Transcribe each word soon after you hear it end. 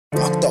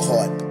Fuck the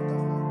hype.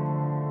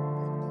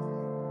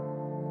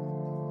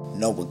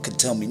 No one can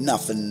tell me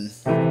nothing.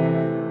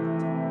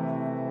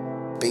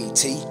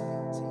 BT,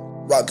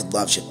 Rugged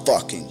loves your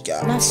fucking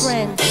guts. My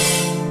friend,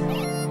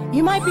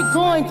 you might be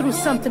going through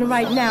something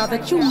right now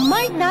that you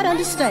might not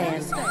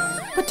understand.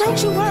 But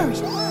don't you worry.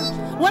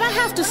 What I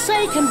have to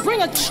say can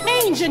bring a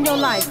change in your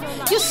life.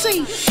 You see,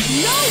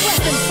 no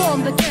weapon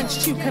formed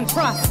against you can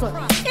prosper.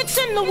 It's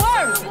in the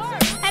Word.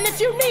 And if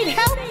you need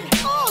help,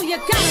 all you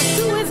gotta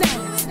do is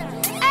ask.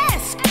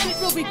 Ask, and it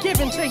will be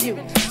given to you.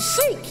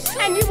 Seek,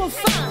 and you will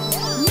find.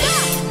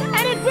 Knock,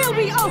 and it will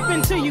be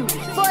open to you.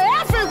 For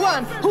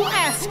everyone who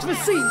asks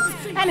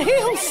receives, and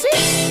he who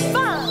seeks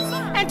finds.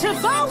 And to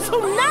those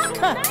who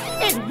knock,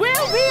 it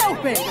will be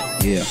open.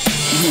 Yeah,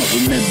 you might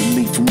remember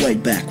me from way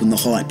back when the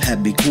hype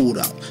had me caught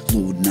up.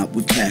 Loading up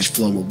with cash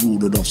flow, I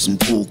ruled off some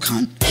poor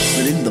cunt.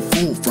 But in the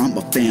forefront,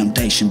 my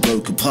foundation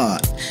broke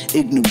apart.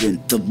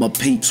 Ignorant of my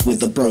peeps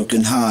with a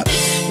broken heart.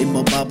 In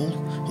my bubble,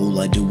 all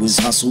I do is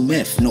hustle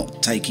meth,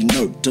 not taking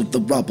note of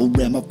the rubble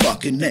around my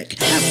fucking neck.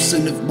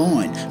 Absent of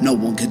mind, no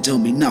one can tell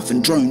me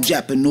nothing. Drone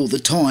japping all the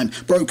time.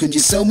 Broken, you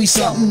sell me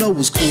something? I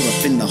was caught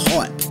up in the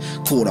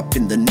hype, caught up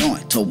in the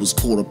night. I was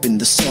caught up in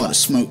the sight of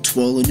smoke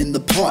twirling in the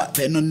pipe.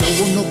 And I know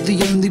I'm not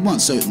the only one,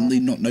 certainly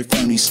not no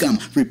phony scum,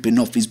 ripping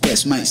off his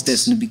best mates,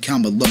 destined to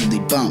become a lonely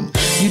bum.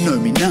 You know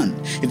me none,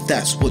 if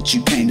that's what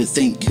you came to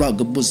think.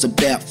 Rugged was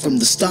about from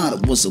the start,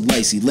 it was a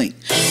lazy link.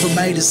 From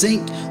A to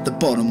Zinc, the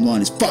bottom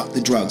line is fuck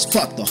the drugs,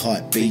 fuck the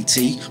hype,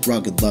 BT.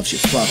 Rugged loves your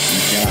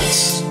fucking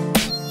guts.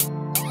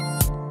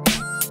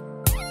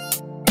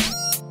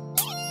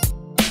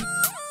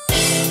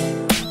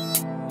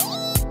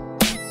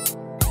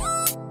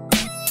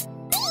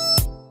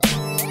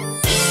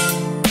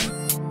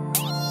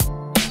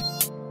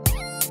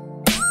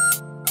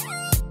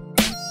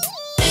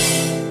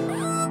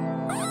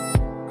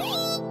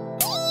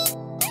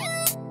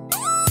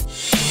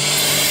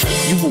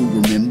 You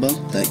all remember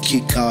that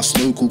kick-ass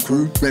local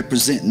crew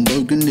representing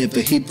Logan,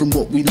 never hid from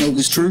what we know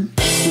is true.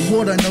 But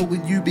what I know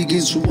in you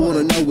begins from what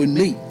I know in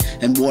me,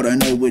 and what I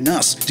know in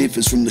us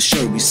differs from the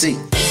show we see.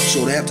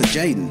 Shout out to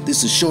Jaden,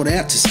 this is shout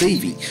out to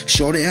Stevie,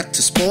 shout out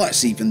to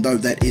Spice, even though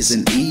that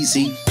isn't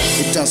easy.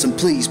 It doesn't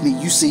please me,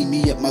 you see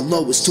me at my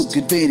lowest, took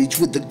advantage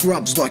with the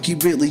grubs like you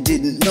really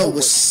didn't know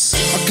us.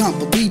 I can't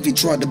believe you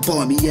tried to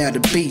buy me out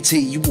of BT,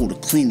 you ought to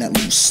clean that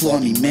little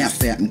slimy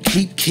mouth out and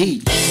keep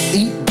key.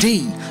 Eat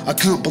D, I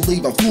can't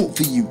believe I fought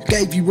for you,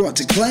 gave you right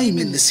to claim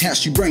in this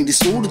house you bring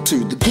disorder to.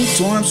 The good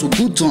times were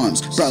good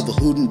times,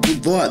 brotherhood and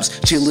good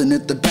vibes, chilling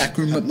at the back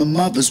room at my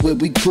mother's where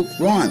we cook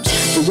rhymes.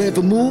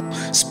 Forevermore,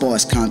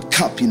 Spice can't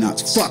cup your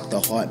nuts, fuck the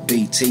hype,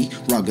 BT.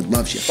 Rugged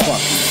loves your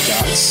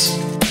fucking guts.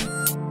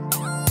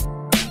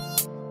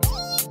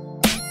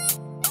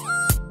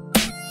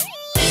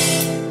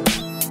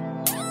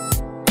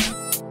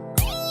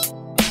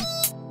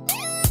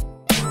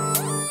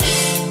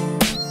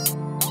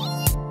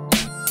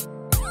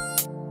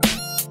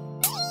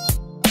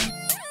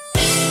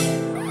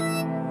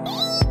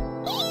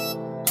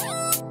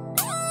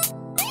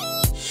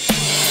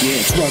 Yeah,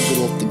 it's rugged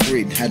off the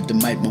grid, had to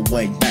make my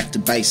way back to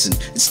basin.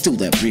 It's still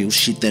that real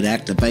shit that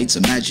activates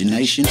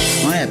imagination.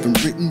 I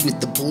haven't written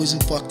with the boys in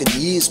fucking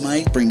years,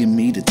 mate, bringing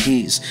me to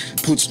tears,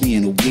 puts me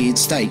in a weird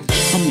state.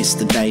 I miss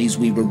the days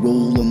we were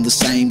all on the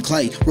same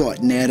clay,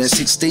 writing out our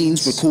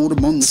 16s, record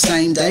them on the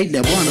same day.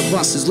 Now one of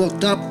us is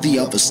locked up, the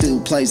other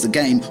still plays the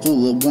game.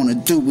 All I wanna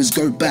do is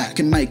go back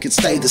and make it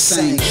stay the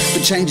same.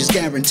 But change is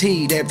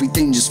guaranteed,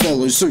 everything just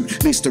follows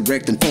suit.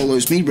 Misdirect and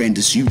follows me,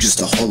 renders you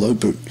just a hollow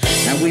boot.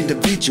 Our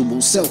individual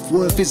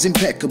self-worth is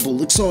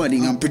impeccable,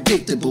 exciting,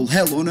 unpredictable,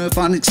 hell on earth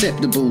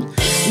unacceptable.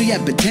 We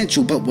have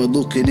potential but we're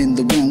looking in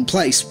the wrong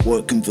place,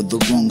 working for the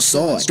wrong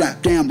side,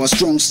 strapped down by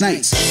strong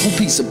snakes. We'll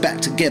piece it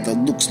back together,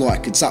 looks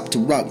like it's up to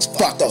Rugs.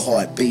 Fuck the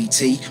hype,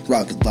 BT.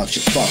 Rugged loves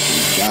your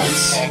fucking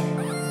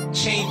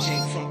guts.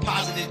 Changing from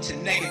positive to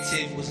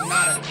negative was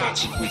not a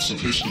consequence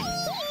of history.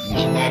 It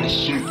was not a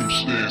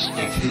circumstance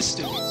of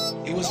history.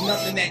 It was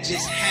nothing that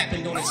just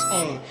happened on its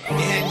own. It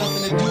had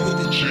nothing to do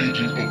with the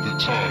changing of the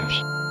times.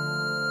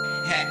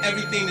 It had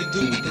everything to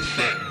do with the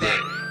fact that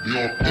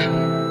there are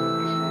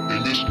people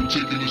in this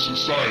particular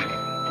society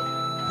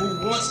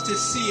who wants to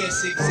see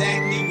us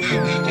exactly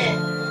where we are.